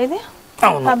ఫ్యాబ్రిక్ ఇది.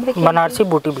 అవును, బనారసి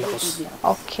బూటీ బ్లౌజ్.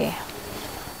 ఓకే.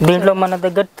 దీంట్లో మన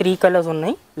దగ్గర 3 కలర్స్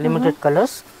ఉన్నాయి, limited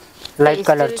colours, light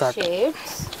colour chart.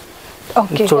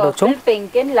 Okay, చూడొచ్చు.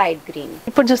 Pink and light green.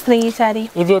 ఇప్పుడు చూస్తున్న ఈ సారీ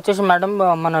ఇది వచ్చేసి మేడం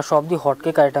మన shop the hot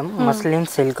cake item, muslin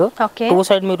silk. Okay. 2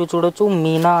 side మీరు చూడొచ్చు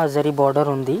మీనా జరీ బార్డర్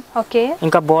ఉంది. ఓకే.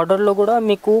 ఇంకా బార్డర్ లో కూడా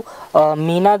మీకు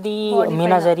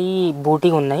మీనా జరీ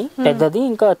బూటీ ఉన్నాయి పెద్దది,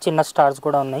 ఇంకా చిన్న స్టార్స్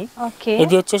కూడా ఉన్నాయి. ఓకే.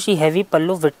 ఇది వచ్చేసి హెవీ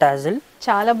పళ్ళు విత్ టాజిల్.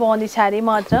 చాలా బాగుంది సారీ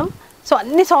మాత్రం. సో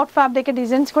అన్ని సాఫ్ట్ ఫ్యాబ్రిక్,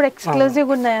 డిజైన్స్ కూడా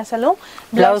ఎక్స్క్లూజివ్ ఉన్నాయి అసలు.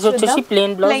 బ్లౌజ్ వచ్చేసి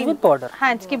plain blouse with border,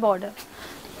 hands కి బార్డర్.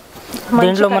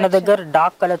 దీంట్లో మన దగ్గర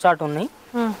డార్క్ కలర్ చార్ట్ ఉన్నాయి.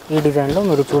 ఈ డిజైన్ లో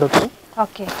మీరు చూడొచ్చు.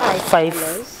 ఓకే. 5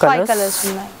 కలర్స్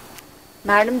ఉన్నాయి.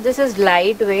 Madam this is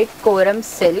light weight quorum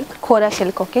silk. Kora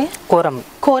silk. Okay.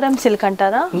 Quorum silk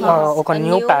అంటారా? ఒక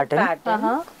new pattern.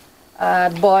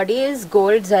 Body is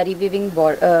gold zari weaving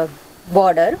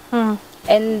border.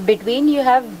 And between you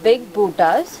have big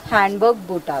bootas, handwork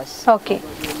bootas. Okay.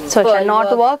 So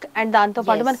not work and దాంతో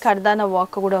పాటు మనకి కర్దానా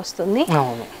work కూడా వస్తుంది.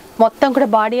 మొత్తం కూడా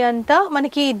body అంతా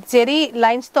మనకి జెరీ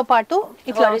లైన్స్ తో పాటు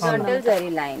ఇట్లా horizontal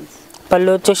జరీ లైన్స్. పళ్ళు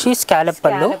వచ్చేసి స్కాలప్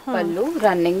పళ్ళు,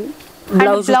 రన్నింగ్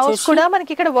బ్లౌజ్ కూడా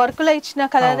మనకి ఇక్కడ వర్క్ లో ఇచ్చిన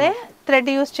కలరే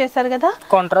థ్రెడ్ యూస్ చేశారు కదా,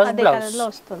 కాంట్రాస్ట్ బ్లౌజ్ కలర్ లో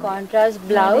వస్తుంది. Contrast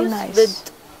blouse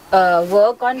with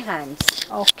work on hands,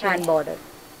 hand border.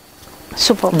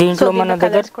 Super. దీంట్లో మన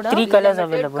దగ్గర 3 కలర్స్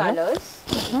అవైలబుల్.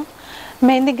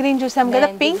 మెహందీ గ్రీన్ చూసాం కదా,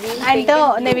 pink and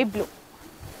navy blue,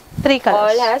 3 colours.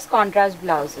 All has contrast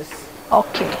blouses.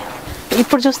 Okay.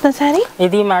 ఇప్పుడు చూస్తున్న సారీ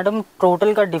ఇది మేడం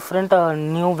టోటల్ గా డిఫరెంట్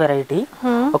న్యూ వెరైటీ.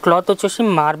 క్లాత్ వచ్చేసి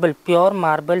మార్బుల్, ప్యూర్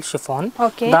మార్బుల్ షిఫాన్.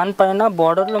 దానిపైన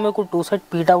బార్డర్ లో మీకు 2 side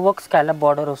PETA work scallop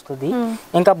border వస్తుంది.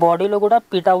 ఇంకా బాడీలో కూడా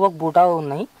పీటా వర్క్ బూటా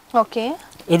ఉన్నాయి. ఓకే.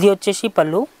 ఇది వచ్చేసి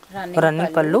పళ్ళు,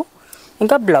 రన్నింగ్ పళ్ళు,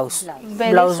 ఇంకా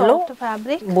బ్లౌజ్ లో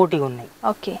ఫ్యాబ్రిక్ బూటీ ఉన్నాయి.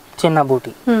 ఓకే. చిన్న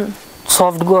బూటీ.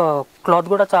 సాఫ్ట్ క్లాత్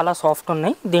కూడా చాలా సాఫ్ట్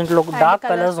ఉన్నాయి. దీంట్లో డార్క్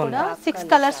కలర్స్ ఉన్నాయి, 6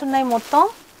 కలర్స్ ఉన్నాయి మొత్తం.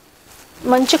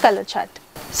 మంచి కలర్ చార్ట్.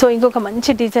 సో ఇంకొక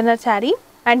మంచి డిజైనర్ శారీ.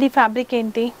 అండ్ ఈ ఫ్యాబ్రిక్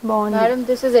ఏంటి? బాగుంది madam.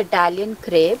 This is Italian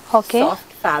crepe. Okay.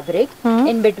 Soft fabric.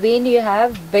 In between you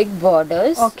have big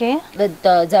borders. Okay. With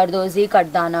zardozi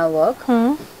కర్దానా work.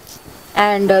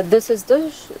 And this is the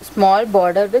small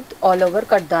border with all over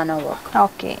kardana work.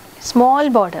 Okay, small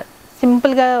border,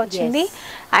 simple ga vachindi.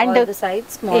 And all the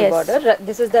sides small border.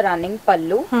 This is the running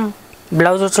pallu.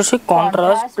 Blouse వచ్చేసి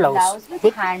contrast blouse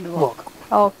with hand work.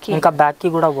 Okay. ఇంకా back కి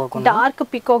కూడా work ఉంది. Dark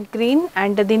peacock green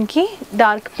and దీనికి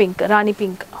dark pink, రాణి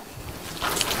pink.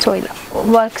 So ఇలా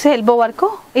works, elbow work.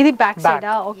 ఇది back side.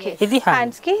 Okay. ఇది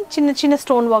hands కి చిన్న చిన్న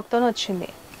స్టోన్ వర్క్ తో వచ్చింది.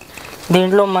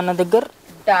 దీంట్లో మన దగ్గర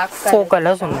డార్క్ 4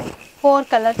 కలర్స్ ఉన్నాయి. 4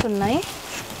 కలర్స్ ఉన్నాయి.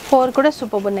 4 కూడా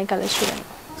సూపర్ ఉన్నాయి కలర్స్ చూడండి.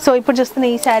 సో ఇప్పుడు చూస్తున్న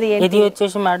ఈ సారీ ఇది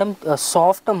వచ్చేసి madam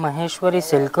soft Maheshwari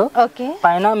silk. Okay.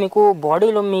 పైన మీకు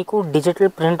బాడీలో మీకు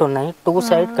డిజిటల్ ప్రింట్ ఉన్నాయి. 2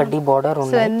 సైడ్ కడ్డీ బార్డర్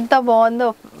ఉంది. ఎంత బాగుందో,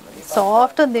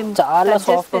 సాఫ్ట్ ఉంది, చాలా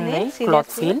సాఫ్ట్ ఉంది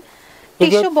క్లాత్ ఫీల్.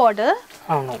 Tissue border.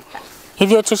 అవును.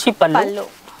 ఇది వచ్చేసి పళ్ళు.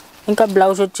 ఇంకా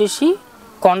బ్లౌజ్ వచ్చేసి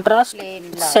contrast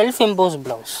self impose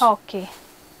blouse. Okay.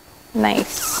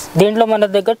 Nice. దీంట్లో మన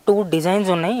దగ్గర 2 డిజైన్స్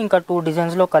ఉన్నాయి. ఇంకా 2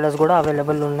 డిజైన్స్ లో కలర్స్ కూడా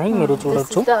అవైలబుల్ ఉన్నాయి, మీరు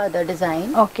చూడొచ్చు. the design.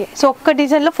 ఓకే. సో ఒక్క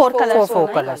డిజైన్ లో 4 కలర్స్. 4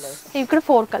 కలర్స్. ఇక్కడ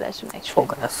 4 కలర్స్ ఉన్నాయి. 4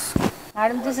 colours.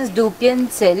 Madam, this is Dupian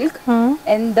silk.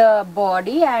 In the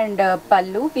body and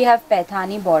pallu we have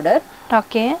Paithani border.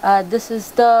 Okay. This is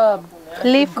the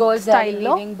leaf gold style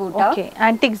lo. Okay.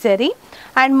 Antique zari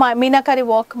and meenakari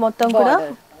work మొత్తం కూడా.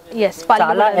 yes,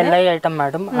 చాలా LI item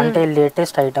madam, అంటే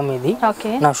latest item ఇది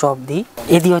నా shop the.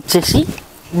 ఇది వచ్చేసి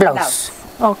blouse.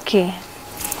 Okay.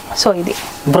 So ఇది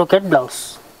brocade blouse,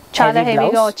 చాలా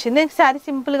హెవీగా వచ్చింది. సారీ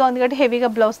సింపుల్ గా ఉంది కాబట్టి హెవీగా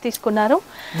బ్లౌజ్ తీసుకున్నారు.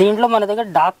 దీంట్లో మన దగ్గర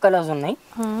డార్క్ కలర్స్ ఉన్నాయి,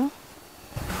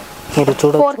 మీరు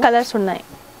చూడొచ్చు. 4 కలర్స్ ఉన్నాయి.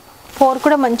 4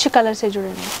 కూడా మంచి కలర్స్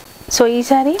చూడండి. సో ఈ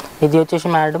సారీ ఇది వచ్చేసి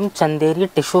madam Chanderi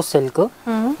tissue silk,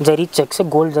 zari checks,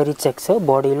 gold zari checks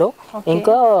బాడీలో.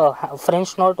 ఇంకా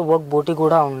ఫ్రెంచ్ నాట్ వర్క్ బూటీ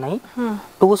కూడా ఉన్నాయి.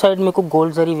 2 సైడ్ మీకు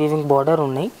గోల్డ్ జరీ వీవింగ్ బార్డర్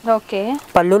ఉన్నాయి. ఓకే.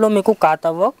 పళ్ళులో మీకు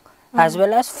కాతా work as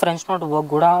well as French knot work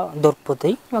కూడా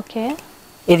దొరుకుతాయి. ఓకే.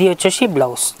 ఇది వచ్చేసి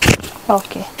blouse.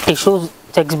 Okay. Tissue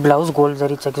checks blouse, gold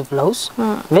zari checks blouse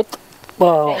with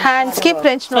hands కి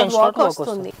ఫ్రెంచ్ నోట్ వర్క్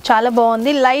వస్తుంది. చాలా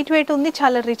బాగుంది, లైట్ వెయిట్ ఉంది,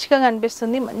 చాలా రిచ్ గా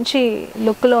కనిపిస్తుంది, మంచి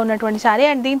లుక్ లో ఉన్నటువంటి సారీ.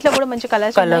 అండ్ దీంట్లో కూడా మంచి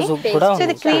కలర్స్ ఉన్నాయి. సో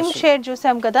ఇది క్రీమ్ షేడ్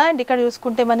చూసాం కదా, అండ్ ఇక్కడ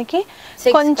చూసుకుంటే మనకి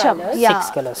కొంచెం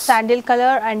శాండిల్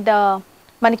కలర్ అండ్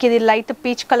మనకి ఇది లైట్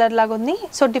పీచ్ కలర్ లాగా ఉంది.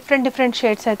 సో డిఫరెంట్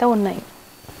షేడ్స్ అయితే ఉన్నాయి.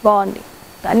 బాగుంది,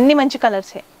 అన్ని మంచి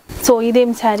కలర్సే. సో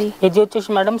ఇదేం సారీ? ఇది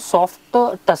వచ్చేసి మేడం సాఫ్ట్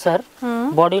టసర్,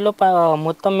 బాడీలో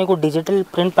మొత్తం మీకు డిజిటల్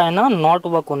ప్రింట్ పైన నాట్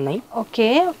వర్క్ ఉన్నాయి. ఓకే.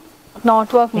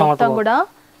 నాట్ వర్క్ మొత్తం కూడా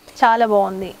చాలా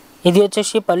బాగుంది. ఇది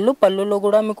వచ్చేసి పళ్ళులో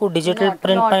కూడా మీకు డిజిటల్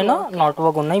ప్రింట్ పైన నాట్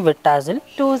వర్క్ ఉన్నాయి విత్ టాజిల్.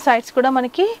 2 సైడ్స్ కూడా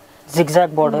మనకి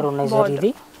జిగ్జాగ్ బార్డర్ ఉన్నాయి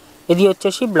సార్. ఇది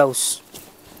వచ్చేసి బ్లౌజ్.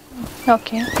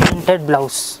 Okay, printed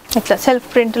blouse. ఇట్లా సెల్ఫ్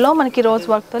ప్రింట్ లో మనకి రోజ్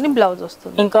వర్క్ తోని బ్లౌజ్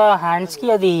వస్తుంది. ఇంకా హ్యాండ్స్ కి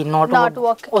అది నాట్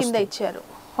వర్క్ కింద ఇచ్చారు.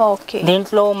 ఓకే,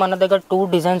 దీంట్లో మన దగ్గర 2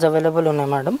 డిజైన్స్ అవైలబుల్ ఉన్నాయి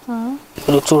మేడం.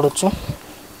 ఇది చూడొచ్చు,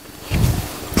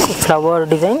 ఫ్లవర్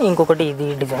డిజైన్, ఇంకొకటి ఇది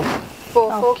డిజైన్.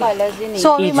 4 కలర్స్ ఇన్ సో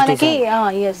ఇవి మనకి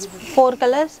 4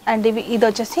 కలర్స్ అండ్ ఇది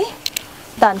వచ్చేసి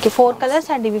దానికి 4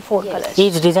 కలర్స్ అండ్ ఇవి 4 కలర్స్. ఈ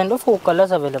డిజైన్ లో 4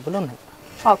 కలర్స్ అవైలబుల్ ఉన్నాయి.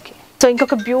 ఓకే, సో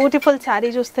ఇంకొక బ్యూటిఫుల్ శారీ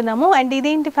చూస్తున్నాము. అండ్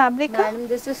ఇదేంటి fabric? Madam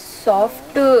this is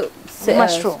soft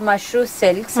mushroom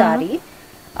silk sorry.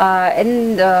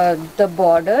 And the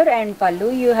border and pallu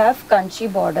you have kanchi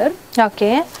border.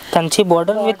 Okay, kanchi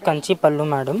border with kanchi pallu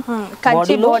madam.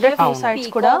 Kanchi border 2 sides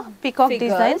kuda peacock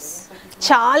designs.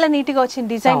 చాలా neat గా వచ్చిన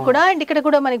design కూడా. And ఇక్కడ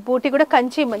కూడా మనకి బూటీ కూడా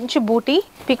కంచి మంచి బూటీ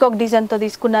peacock design తో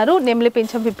తీసుకున్నారు, నెమలి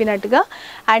పింఛం విప్పినట్టుగా.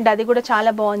 అండ్ అది కూడా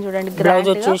చాలా బాగుంది చూడండి. బ్లౌజ్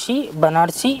వచ్చేసి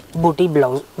బనారసి బూటీ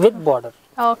బ్లౌజ్ విత్ బార్డర్.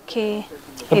 ఓకే,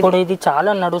 ఇప్పుడు ఇది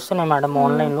చాలా నడుస్తున్నాయి మేడం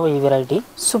ఆన్లైన్ లో ఈ వెరైటీ.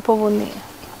 సూపర్ ఉంది,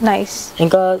 నైస్.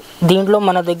 ఇంకా దీంట్లో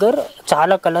మన దగ్గర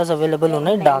చాలా కలర్స్ అవైలబుల్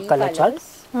ఉన్నాయి. డార్క్ కలర్ చార్ట్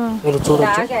మీరు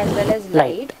చూడొచ్చు,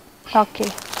 లైట్. ఓకే,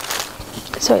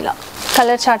 సో ఇలా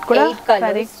కలర్ చార్ట్ కూడా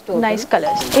నైస్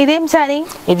కలర్స్. ఇదేం సారీ?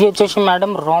 ఇది వచ్చేసి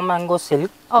madam raw mango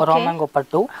silk, raw mango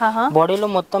పట్టు. బాడీలో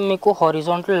మొత్తం మీకు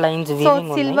హారిజాంటల్ లైన్స్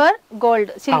వీవింగ్ ఉన్నాయి.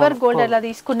 సిల్వర్ గోల్డ్ అలా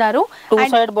తీసుకున్నారు. 2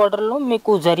 సైడ్ బార్డర్ లో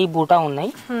మీకు జరీ బూటా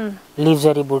ఉన్నాయి, లీవ్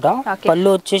జరీ బూటా. పళ్ళు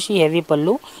వచ్చేసి హెవీ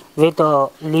పళ్ళు విత్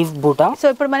లీవ్ బూటా. సో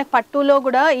ఇప్పుడు మనకి పట్టులో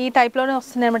కూడా ఈ టైప్ లోనే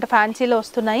వస్తున్నాయి అన్నమాట, ఫ్యాన్సీలో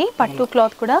వస్తున్నాయి పట్టు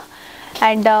క్లాత్ కూడా.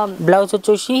 అండ్ బ్లౌజ్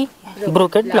వచ్చేసి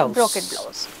బ్రోకెట్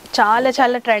బ్లౌజ్. చాలా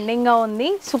చాలా ట్రెండింగ్ గా ఉంది,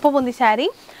 సూపర్ ఉంది శారీ.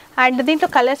 అండ్ దీంట్లో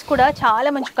కలర్స్ కూడా చాలా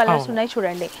మంచి కలర్స్ ఉన్నాయి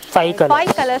చూడండి.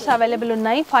 5 కలర్స్ అవైలబుల్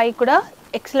ఉన్నాయి. 5 కూడా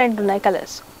ఎక్సలెంట్ ఉన్నాయి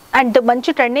కలర్స్. అండ్ మంచి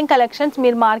ట్రెండింగ్ కలెక్షన్స్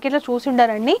మీరు మార్కెట్లో చూసి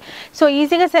ఉండారండి. సో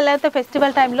ఈజీగా సెల్ అయితే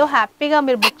ఫెస్టివల్ టైంలో హ్యాపీగా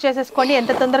మీరు బుక్ చేసేసుకోండి.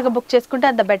 ఎంత తొందరగా బుక్ చేసుకుంటే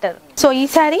అంత బెటర్. సో ఈ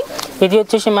శారీ ఇది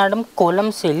వచ్చేసి madam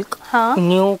Kolam silk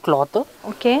new cloth.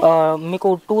 Okay, మీకు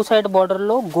 2 సైడ్ బార్డర్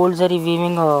లో gold zari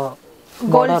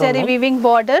weaving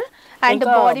border and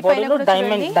body పైన కూడా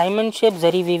diamond shape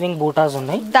zari weaving buttas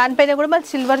ఉన్నాయి. దానిపైన కూడా మన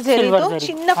సిల్వర్ జరీతో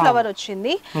చిన్న ఫ్లవర్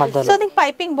వచ్చింది. సో దీనికి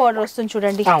పైపింగ్ బార్డర్ వస్తుంది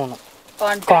చూడండి. అవును,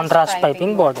 కాంట్రాస్ట్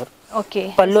పైపింగ్ బార్డర్. ఓకే,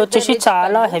 పళ్ళు వచ్చేసి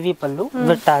చాలా హెవీ పళ్ళు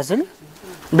విత్ టాజిల్.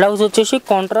 బ్లౌజ్ వచ్చేసి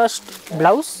contrast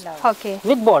blouse okay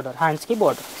with border, hands కి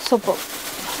బార్డర్. సూపర్.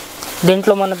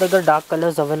 దీంట్లో మన దగ్గర డార్క్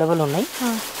కలర్స్ అవైలబుల్ ఉన్నాయి.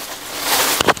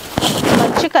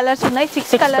 మంచి కలర్స్ ఉన్నాయి,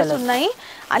 6 కలర్స్ ఉన్నాయి.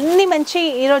 అన్ని మంచి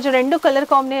ఈరోజు 2 కలర్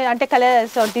కాంబినేషన్ అంటే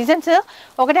కలర్స్ డిజైన్స్,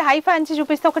 ఒకటి హై ఫ్యాన్సీ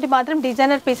చూపిస్తే ఒకటి మాత్రం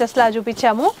డిజైనర్ పీసెస్ లా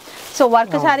చూపించాము. సో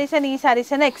వర్క్ సారీస్ అని ఈ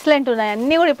సారీస్ అయినా ఎక్సలెంట్ ఉన్నాయి.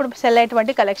 అన్ని కూడా ఇప్పుడు సెల్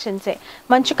అయ్యేటువంటి కలెక్షన్సే,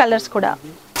 మంచి కలర్స్ కూడా.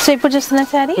 సో ఇప్పుడు చూస్తున్న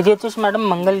సారీ ఇది వచ్చేసి మేడం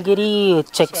మంగళగిరి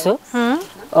చెక్స్.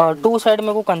 2 సైడ్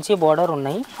మీకు కంచి బార్డర్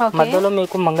ఉన్నాయి, మధ్యలో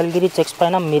మీకు మంగళగిరి చెక్స్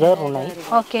పైన మిర్రర్ ఉన్నాయి.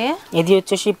 ఓకే, ఇది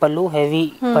వచ్చేసి పళ్ళు హెవీ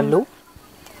పళ్ళు.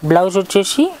 బ్లౌజ్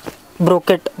వచ్చేసి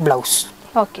brocade blouse.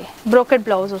 Okay, brocade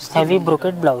blouse వస్తుంది, హెవీ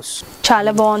బ్రోకెట్ బ్లౌజ్.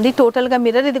 చాలా బాగుంది. టోటల్ గా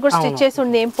మిర్రర్, ఇది కూడా స్టిచ్ చేసి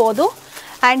ఉంది, ఏం పోదు.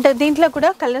 అండ్ దీంట్లో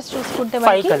కూడా కలర్స్ చూసుకుంటే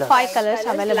 5 colours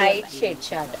available.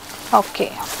 Okay,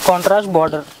 contrast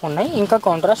border ఉన్నాయి, ఇంకా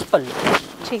కాంట్రాస్ట్ పళ్ళు.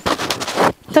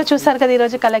 సో చూసారు కదా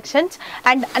ఈరోజు కలెక్షన్స్.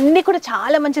 అండ్ అన్ని కూడా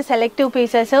చాలా మంచి సెలెక్టివ్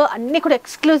పీసెస్, అన్ని కూడా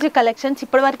ఎక్స్క్లూజివ్ కలెక్షన్స్.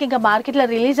 ఇప్పటివరకు ఇంకా మార్కెట్లో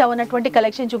రిలీజ్ అవ్వనటువంటి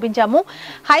కలెక్షన్ చూపించాము.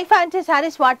 హై ఫ్యాన్సీ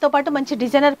శారీస్, వాటితో పాటు మంచి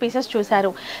డిజైనర్ పీసెస్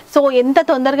చూసారు. సో ఎంత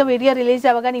తొందరగా వీడియో రిలీజ్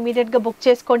అవ్వగానే ఇమీడియట్గా బుక్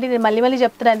చేసుకోండి. నేను మళ్ళీ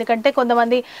చెప్తున్నాను, ఎందుకంటే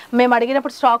కొంతమంది మేము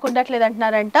అడిగినప్పుడు స్టాక్ ఉండట్లేదు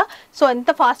అంటున్నారంట. సో ఎంత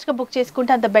ఫాస్ట్గా బుక్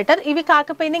చేసుకుంటే అంత బెటర్. ఇవి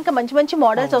కాకపోయినా ఇంకా మంచి మంచి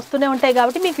మోడల్స్ వస్తూనే ఉంటాయి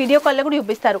కాబట్టి మీకు వీడియో కాల్లో కూడా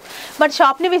చూపిస్తారు. బట్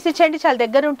షాప్ని విజిట్ చేయండి, చాలా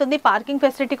దగ్గర ఉంటుంది, పార్కింగ్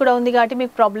ఫెసిలిటీ కూడా ఉంది కాబట్టి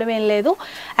మీకు ప్రాబ్లం ఏం లేదు.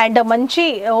 అండ్ మంచి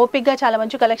ఓపిక్గా చాలా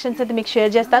మంచి కలెక్షన్స్ అయితే మీకు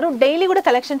షేర్ చేస్తారు. డైలీ కూడా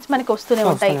కలెక్షన్స్ మనకి వస్తూనే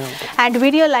ఉంటాయి. అండ్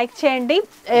వీడియో లైక్ చేయండి,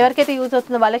 ఎవరికైతే యూజ్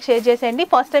అవుతుందో వాళ్ళకి షేర్ చేసేయండి.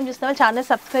 ఫస్ట్ టైం చూస్తున్న వాళ్ళు ఛానల్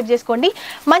సబ్స్క్రైబ్ చేసుకోండి.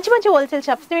 మంచి మంచి హోల్సేల్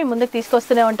షాప్స్ని మేము ముందుకు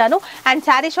తీసుకొస్తూనే ఉంటాను. అండ్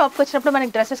శారీ షాప్కి వచ్చినప్పుడు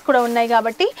మనకి డ్రెస్సెస్ కూడా ఉన్నాయి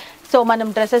కాబట్టి సో మనం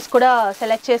డ్రెస్సెస్ కూడా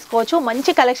సెలెక్ట్ చేసుకోవచ్చు.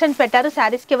 మంచి కలెక్షన్ పెట్టారు.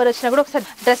 శారీస్కి ఎవరు వచ్చినా కూడా ఒకసారి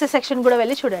డ్రెస్సెస్ సెక్షన్ కూడా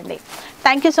వెళ్ళి చూడండి.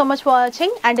 Thank you so much for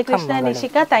watching. And Krishna and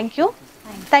Ishika, thank you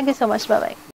so much.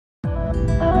 Bye.